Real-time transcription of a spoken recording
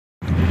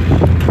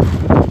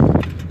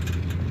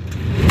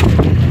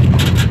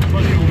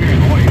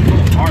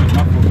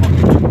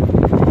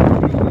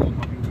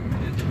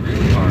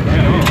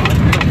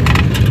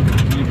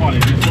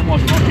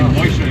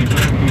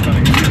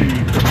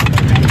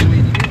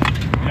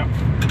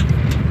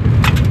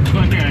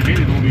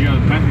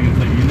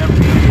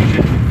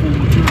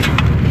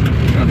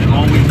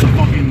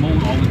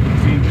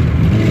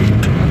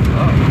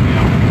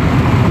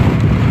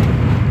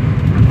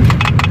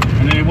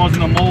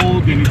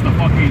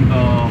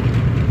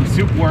fucking the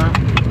silkworm.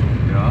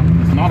 Yeah.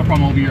 There's another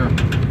problem over here.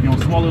 You know,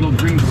 small little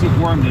green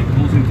silkworm that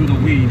goes into the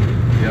weed.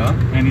 Yeah.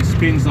 And it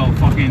spins a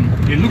fucking.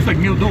 It looks like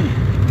mildew.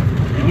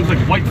 It looks like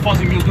white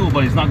fuzzy mildew,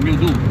 but it's not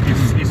mildew.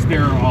 It's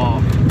their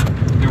web.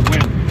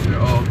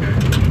 Oh, okay.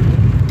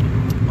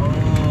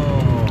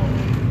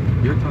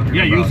 Oh. You're talking.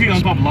 Yeah, about you'll see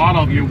on top a lot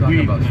of your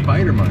weed. About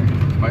spider mites.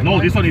 No,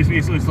 this one is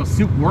a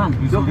silkworm.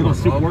 It's a little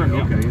silkworm.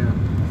 Okay, yeah.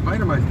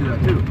 Spider mites do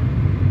that too.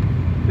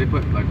 They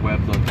put like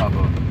webs on top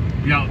of.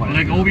 Yeah,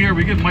 like over here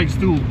we get mites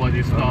too, but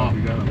it's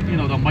you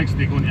know, the mites,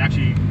 they going to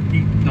actually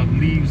eat the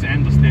leaves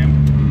and the stem.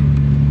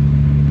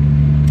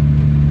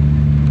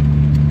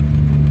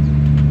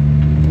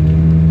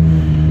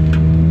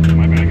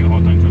 My bad, I get a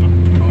hard time trying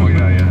to. Oh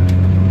yeah, yeah.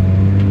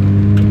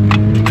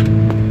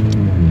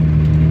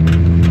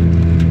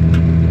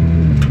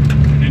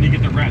 And then you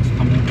get the rats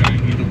come over there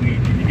and eat the weed.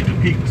 And you get the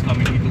pigs come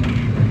and eat the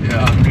weed.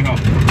 Yeah. You know,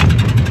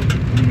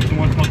 there's so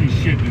much fucking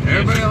shit.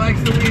 Everybody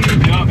likes the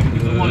weed. Yeah,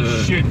 there's so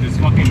much shit. This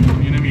fucking, you know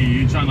what I mean?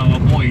 You're trying to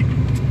avoid.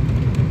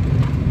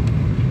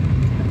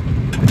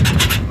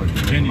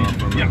 Then you,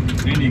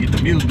 then you get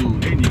the mildew,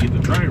 then you get the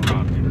dry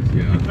rot.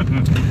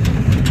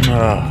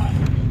 Yeah.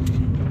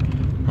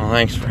 Well,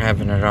 thanks for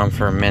having it on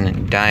for a minute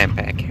and dye it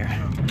back here.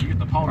 You get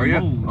the powder. Oh yeah.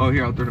 mold. Oh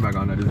here, I'll turn it back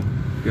on. I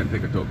didn't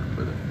take a toke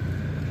with it.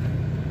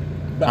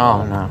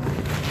 Oh no.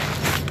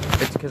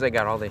 It's because I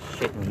got all this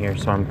shit in here,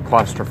 so I'm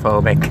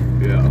claustrophobic.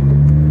 Yeah.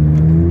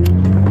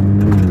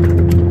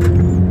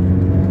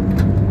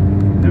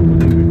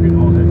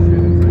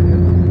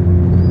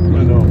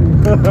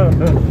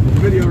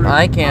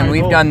 I can.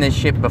 We've done this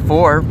shit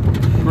before.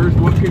 First,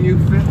 what can you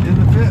fit in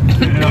the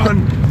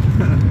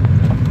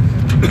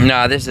fit?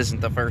 No, this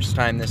isn't the first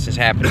time this has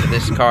happened to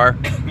this car.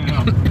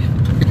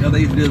 Yeah,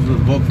 they used to do this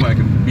with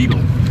Volkswagen Beetle.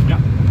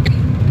 Yeah.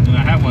 And I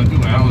have one too.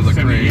 That was a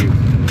craze.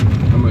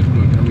 How many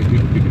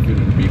people could you fit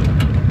in a Beetle?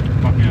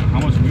 Fuck yeah. How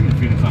much we can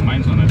fit inside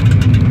mine's on that?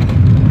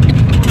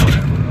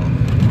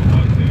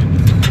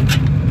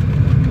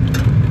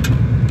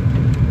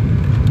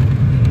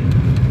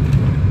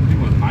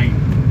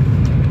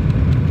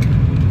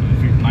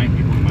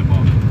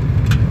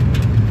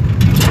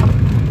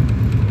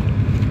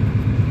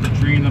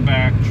 Tree in the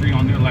back, tree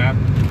on their lap,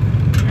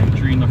 and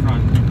tree in the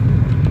front.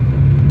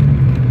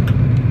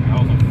 That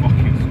was a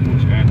fucking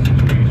smooth ass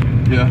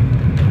situation. Yeah.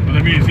 But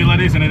I mean, see like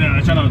this, and then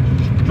I try to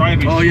drive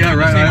it. Oh yeah,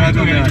 right. I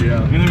know that.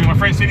 Yeah. And then my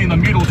friend's sitting in the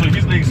middle, so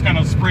his legs kind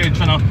of spread,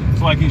 trying to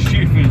so I can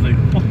shift. And it's like,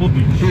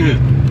 holy shit.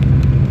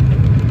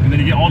 And then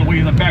you get all the way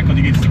in the back, because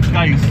you get 6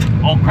 guys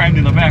all crammed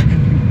in the back.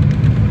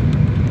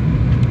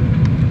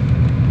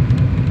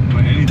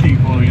 But anything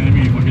for, you know what I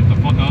mean? If we get the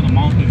fuck out of the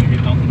mountains, you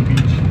get down to the beach.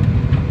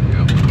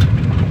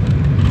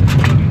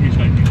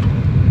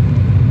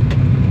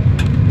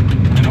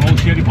 And the whole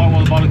shitty part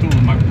was about it too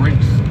was my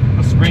brakes,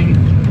 the spring.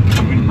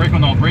 When you brake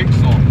on the brakes,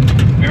 so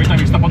every time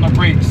you step on the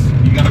brakes,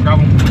 you gotta grab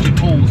them with your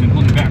toes and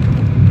pull it back.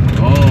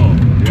 Oh,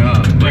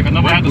 yeah. Like I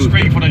never had the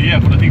spray for the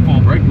thing for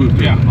brake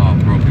booster. Yeah. Oh,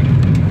 broken.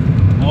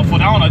 Well, for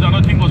that one, I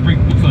don't think it was brake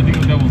booster. I think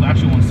that was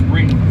actually on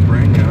spring.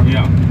 Spring,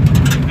 yeah. Yeah.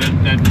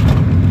 That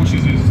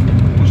pushes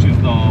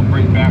the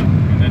brake back,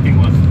 and that thing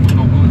was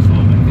no good. So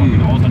I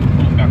always had to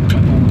pull it back with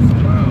my toes.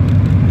 Wow.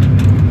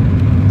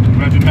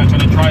 Imagine that,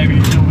 trying to drive and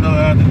you do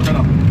that and trying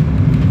to.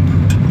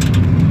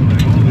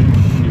 Like, holy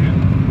shit.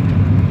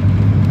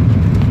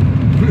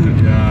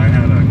 Yeah, I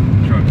had a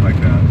truck like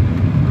that.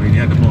 I mean, you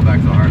had to pull it back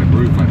so hard it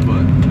bruised my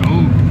foot.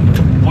 Oh,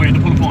 you had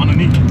to pull it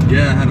underneath?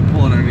 Yeah, I had to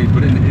pull it underneath,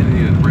 but it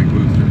needed a brake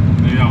booster.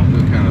 Yeah. It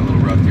was kind of a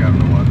little rusty, I don't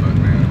know what, but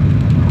man,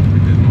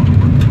 it didn't want to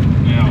work.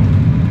 Yeah.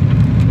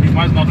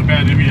 Mine's not too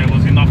bad. I mean, it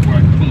was enough where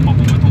I could pull them up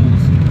on my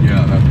toes.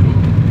 Yeah, that's cool.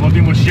 One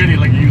thing was shitty,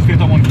 like you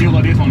sit up on hill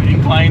like this on the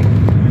incline,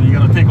 and you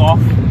gotta take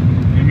off.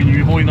 I mean,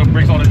 you're holding the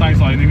brakes all the time,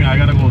 so I mean, I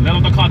gotta go let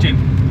out the clutch and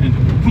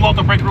pull out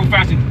the brake real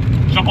fast and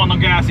jump on the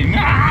gas and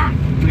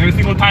every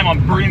single time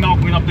I'm burning out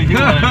going up the hill.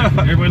 And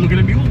everybody looking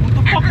at me, oh, what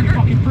the fuck, you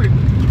fucking prick.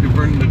 You're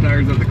burning the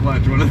tires of the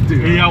clutch, one of the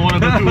two. Yeah, one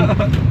of the two.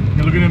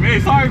 You're looking at me,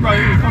 hey, sorry bro,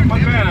 it's not my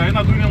bad, I'm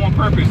not doing it on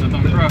purpose. I'm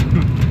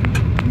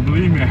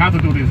believe me, I have to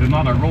do this. It's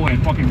not a roll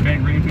and fucking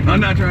bang right into you. I'm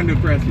not trying to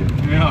impress you.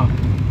 Yeah.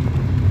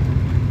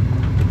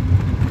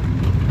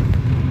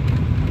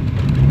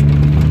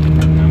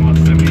 I'm a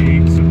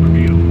 78 Super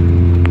Beetle.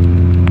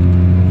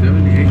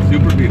 78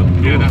 Super Beetle.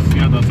 Cool. Yeah,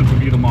 that's the Super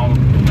Beetle model.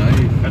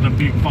 Nice. Had the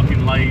big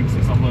fucking lights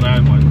and stuff like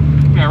that. But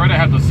yeah, I'd rather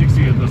have the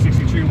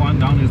 63 one.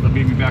 Down is the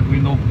baby back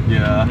window.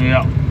 Yeah.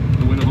 Yeah.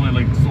 The window's only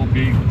like so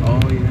big. Oh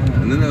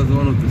yeah. And then there was the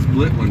one with the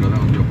split window. That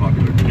was real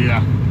popular too.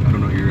 Yeah. I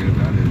don't know what year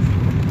that is.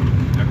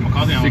 Yeah, my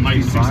cousin had a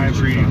nice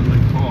 63.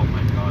 Like, oh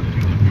my god, I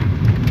think that's beautiful.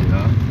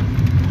 Yeah.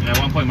 Yeah, at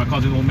one point my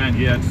cousin's old man,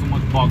 he had so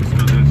much bugs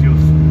because he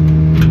was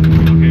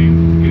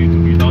getting to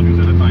BWs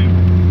at the time.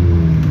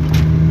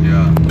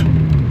 Yeah.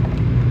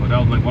 But that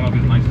was like one of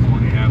his nicest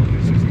ones he had was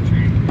his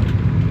 63.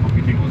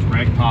 Fucking thing was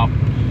rag top.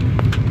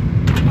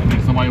 And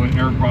then somebody would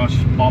airbrush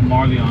Bob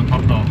Marley on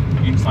top the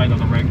inside of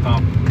the rag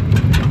top.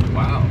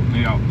 Wow.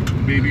 Yeah,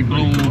 baby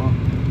blue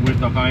with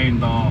the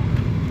kind of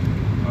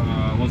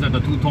was that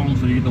the two tones,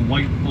 so you get the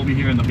white over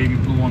here and the baby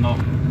blue on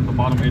the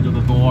bottom edge of the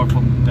door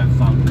from that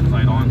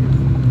side on.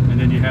 And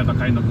then you had the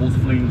kind of ghost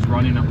flames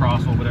running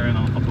across over there and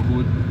on top of the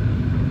hood.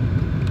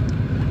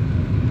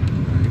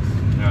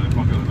 Yeah, the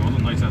fucking, it was a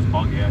nice ass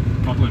bug, yeah.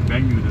 Fucking went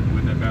bang you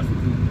with that bastard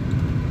too.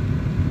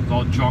 It was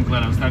all drunk like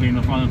that. I was standing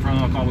in front of the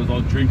car, was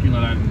all drinking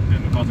like that,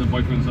 and the cousin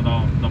boyfriend said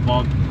the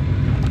bug.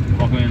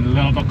 Fucking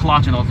let out the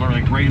clutch and I was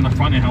like right in the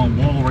front and had a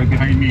wall right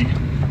behind me.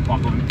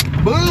 Fucking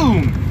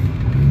boom!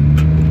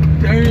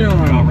 Damn!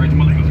 Yeah, right in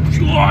my leg.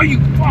 Oh, you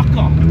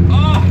fucker!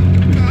 Oh,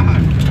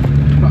 God!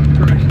 Fuck,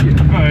 crushed you.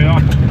 Oh, yeah.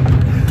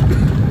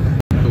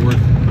 The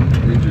worst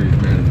injuries,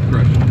 man, is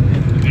crushed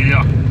injuries.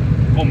 Yeah.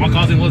 Oh, my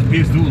cousin was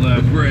pissed too, A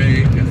like.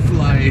 break, a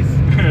slice,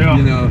 Yeah.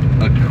 you know,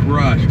 a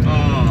crush.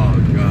 Oh,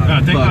 God.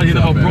 Yeah, thank God he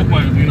never broke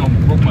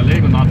my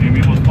leg or nothing.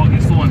 It was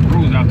fucking sore and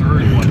bruised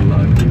after it.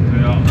 Lucky.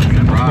 Yeah, I mean,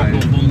 it broke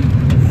no bone.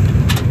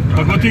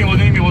 But good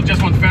thing it was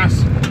just went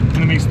fast.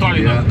 When we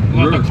started, Yeah.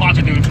 the clutch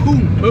and then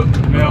boom.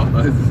 Yeah.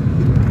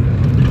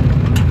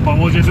 But it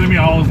was just in me, I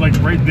was like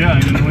right there,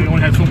 and we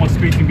only had so much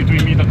space in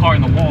between me, the car,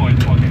 and the wall, and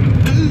fucking.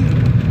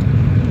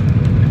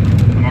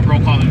 And my girl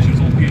called and she was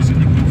so pissed. She's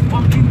like, "You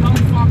fucking dumb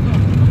fucker."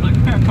 I was like,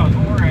 "Man, cuz,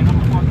 don't worry, I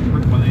never fucking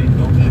broke my leg,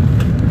 though."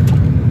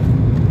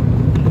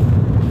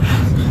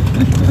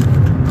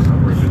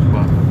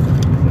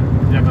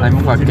 Yeah, I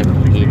fucking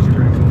hate it.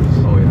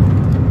 Oh, yeah.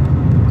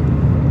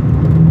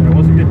 Yeah,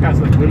 once we get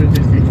past like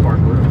Villages Beach Park,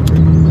 we're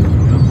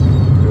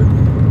good.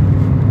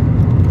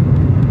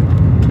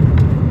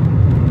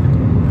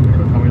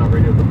 Coming up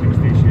radio at the police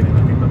station, and I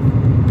think the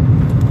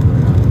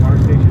fire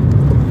station.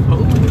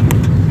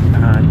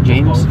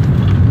 James?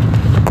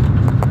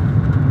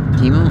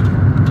 Timo?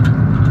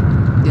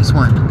 This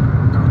one.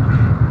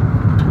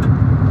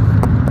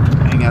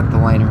 I got the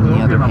lighter in the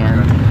other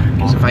hand.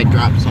 Because if I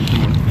drop something,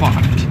 we're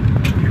fucked.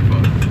 You're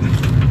fucked.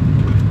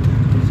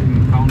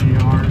 County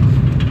yards.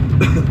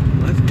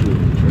 That's cool.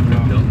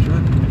 That dump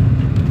truck?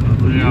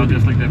 Yeah,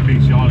 just like that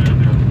big shot at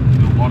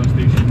the water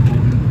station.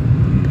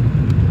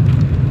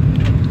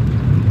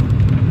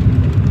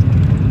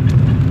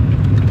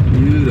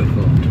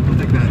 Beautiful. I'll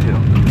take that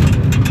hill.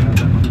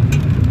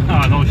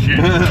 Ah, no shit.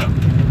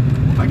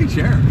 I can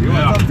share. You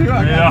want some too?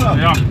 I got some.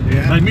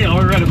 Yeah. Like me, I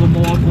would rather go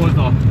more towards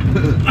the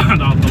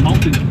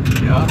mountain.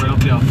 Yeah. Right up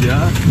there.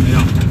 Yeah.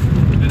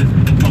 Yeah. And it's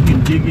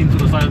fucking dig into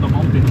the side of the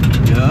mountain.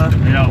 Yeah.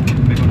 Yeah.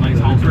 Make a nice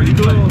house right Pretty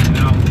inside. cool.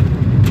 Yeah.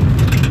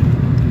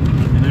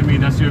 And I mean,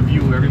 that's your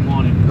view every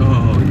morning.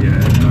 Oh, yeah.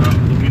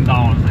 Looking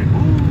down, it's like,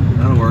 ooh.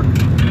 That'll work.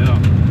 Yeah.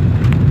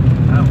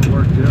 That'll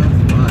work just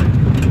fine.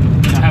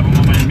 I have them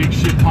on my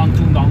makeshift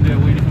pontoon down there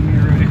waiting for me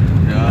already.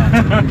 Yeah.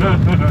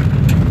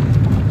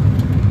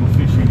 Go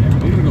fishing.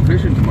 I'm gonna go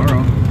fishing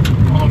tomorrow.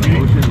 Oh, On the okay.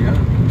 ocean, yeah.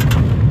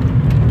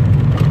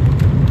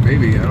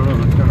 Maybe, I don't know,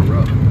 that's kind of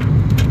rough.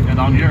 Yeah,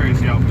 down here it's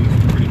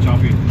pretty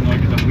choppy. You know, I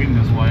get that wind,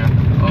 that's why.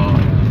 Oh,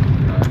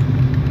 yeah.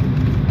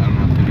 I don't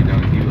have to be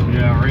down in Hilo.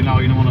 Yeah, right now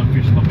you don't want to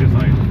fish up this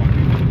side.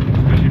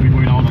 Especially if you're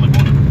going out on like a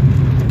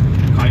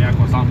kayak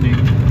or something.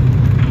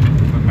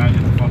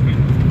 Imagine the fucking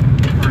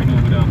current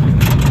over there was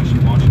the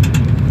fishing watching.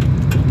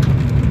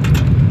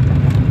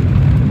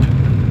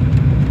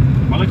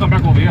 When I come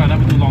back over here, I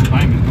never do long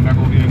time. Just come back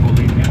over here and go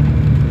leave again.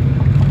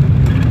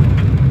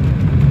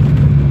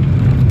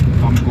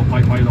 So I'm gonna go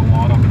fight by the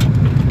water.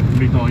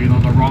 Make the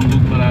the wrong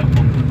loop for that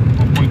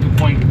from point to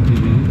point.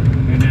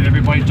 Mm-hmm. And then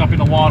everybody jump in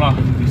the water.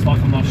 You start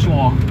from the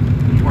shore.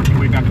 And you work your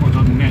way back towards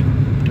the net.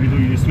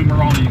 You swim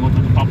around and you go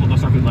to the top of the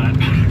surface land.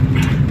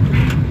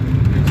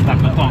 Slap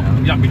the top.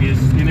 Yeah, because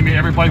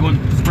everybody going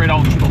spread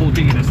out through the whole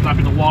thing and then slap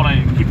in the water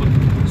and keep it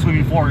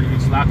swimming forward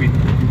and slap it.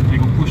 They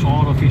go push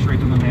all the fish right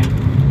to the net.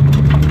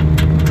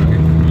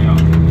 Yeah,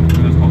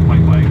 so that's called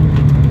pipe bag.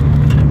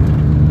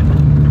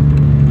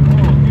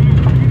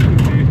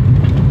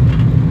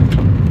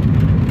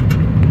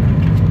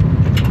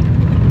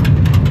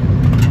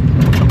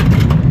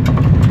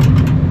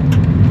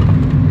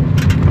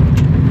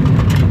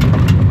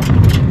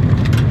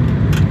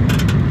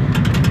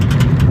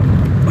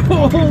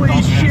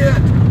 Holy shit!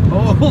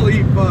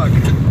 Holy fuck!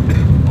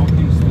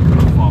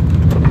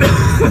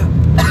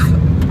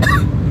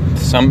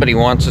 Somebody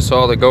wants us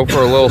all to go for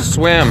a little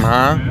swim,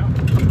 huh?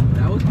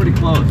 That was pretty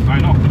close. I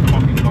know.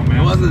 Fucking dumb, man.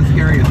 It wasn't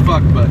scary as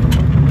fuck, but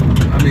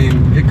I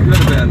mean, it could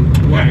have been.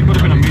 Yeah, it could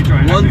have been a major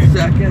 1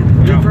 second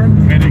Yeah.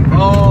 difference. Heading.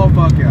 Oh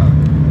fuck yeah!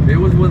 It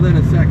was within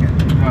a second.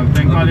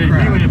 Thank God he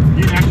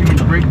actually went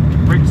to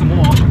break some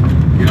more.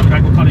 Yep.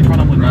 Back will cut in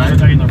front of him with the other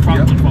guy in the front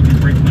Yep. would fucking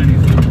break plenty.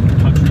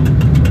 Touch you.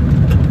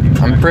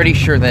 I'm pretty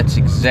sure that's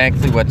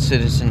exactly what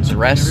citizens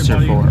arrests are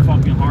Everybody for.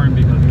 fucking harm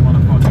because you want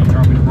to fucking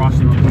drop in a rush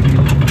and I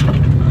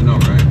know,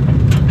 right?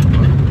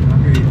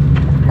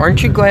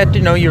 Aren't you glad to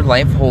know your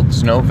life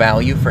holds no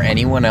value for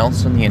anyone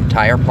else on the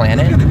entire Look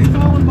planet? at it, it's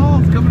all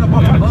involved coming up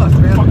on the bus,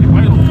 man. Fucking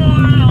vital.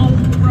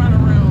 Run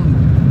around.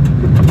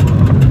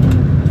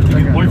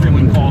 Your boyfriend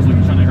when calls like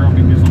he's trying to help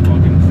you get some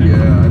fucking sick.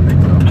 Yeah, I think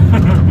so.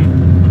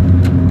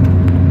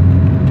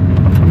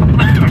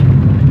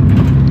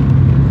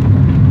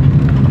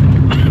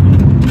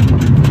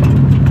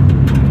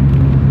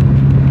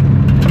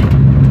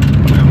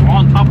 We're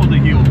on top of the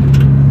hill.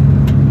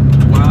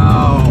 Wow.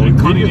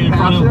 running in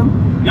front of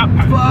him. Yeah,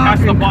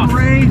 past the bus.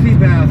 Crazy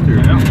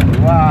bastard.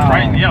 Yeah. Wow.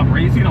 Right, yeah,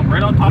 right. You see them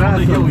right on top of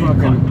the hill. That's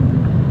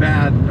fucking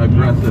bad,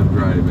 aggressive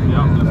driving.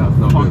 Yeah, Man. That's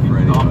no good for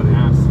anybody.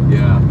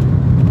 Yeah.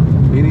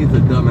 He needs a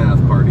dumbass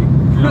party.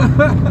 Yeah.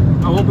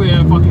 I hope we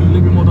have fucking a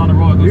little bit more down the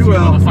road. You will.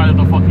 On the side of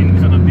the fucking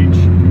beach.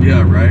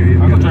 Yeah, right.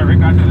 I'm gonna try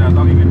Rick after that.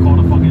 Don't even call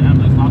the fucking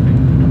ambulance.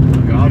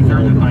 Nothing. God will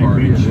hold the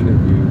party and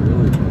interview.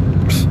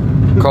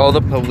 Really. Call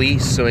the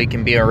police so he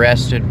can be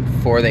arrested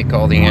before they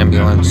call the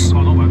ambulance.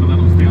 Call nobody. Let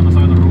him stay on the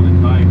side of the road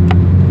and die.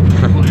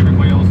 Put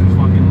everybody else is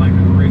fucking like a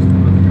race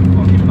because they're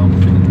fucking dumb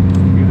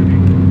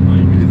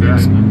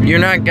shit. You're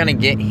not gonna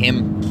get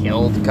him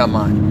killed. Come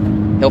on.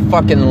 He'll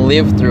fucking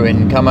live through it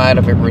and come out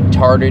of it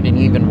retarded and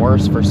even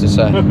worse for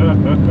society.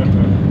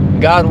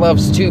 God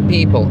loves two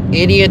people,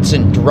 idiots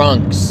and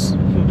drunks.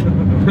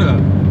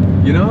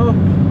 You know?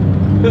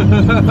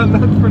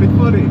 That's pretty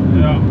funny.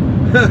 Yeah.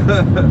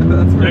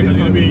 That's pretty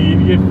funny.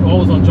 You get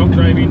always on drunk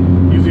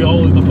driving, usually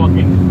always the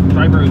fucking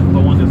driver is the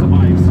one that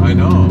survives. I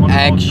know.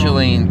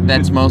 Actually,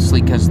 that's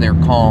mostly because they're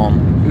calm.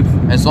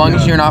 As long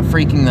as you're not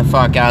freaking the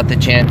fuck out, the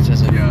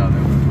chances of... Yeah,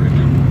 that was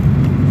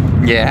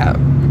freaking. Yeah.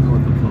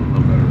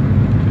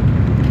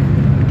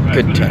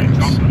 Good times.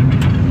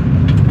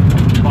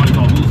 Body's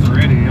all loose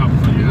already, yeah.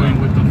 So you're going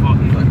with the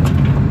fucking,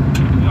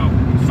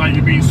 yeah. It's like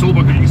you're being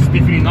sober because you're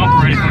stiffening up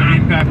already for the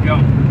impact,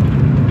 yeah.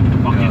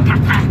 Fucking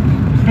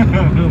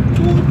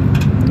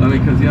I mean,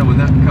 because yeah, when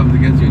that comes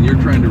against you and you're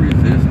trying to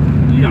resist,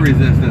 your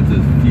resistance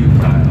is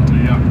futile.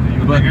 Yeah.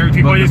 But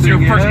it's your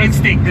first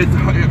instinct. It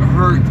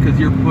hurts because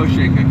you're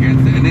pushing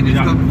against it, and it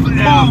just goes boom.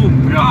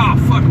 Yeah. Oh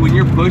fuck! When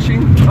you're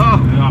pushing,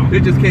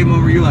 it just came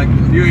over you like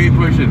you ain't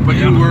pushing, but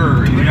you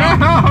were.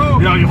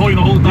 Yeah, you're holding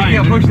the whole time. You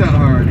can't push that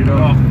hard, you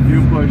know.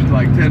 You pushed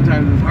like 10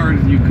 times as hard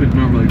as you could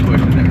normally push,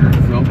 and it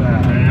hurts so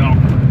bad.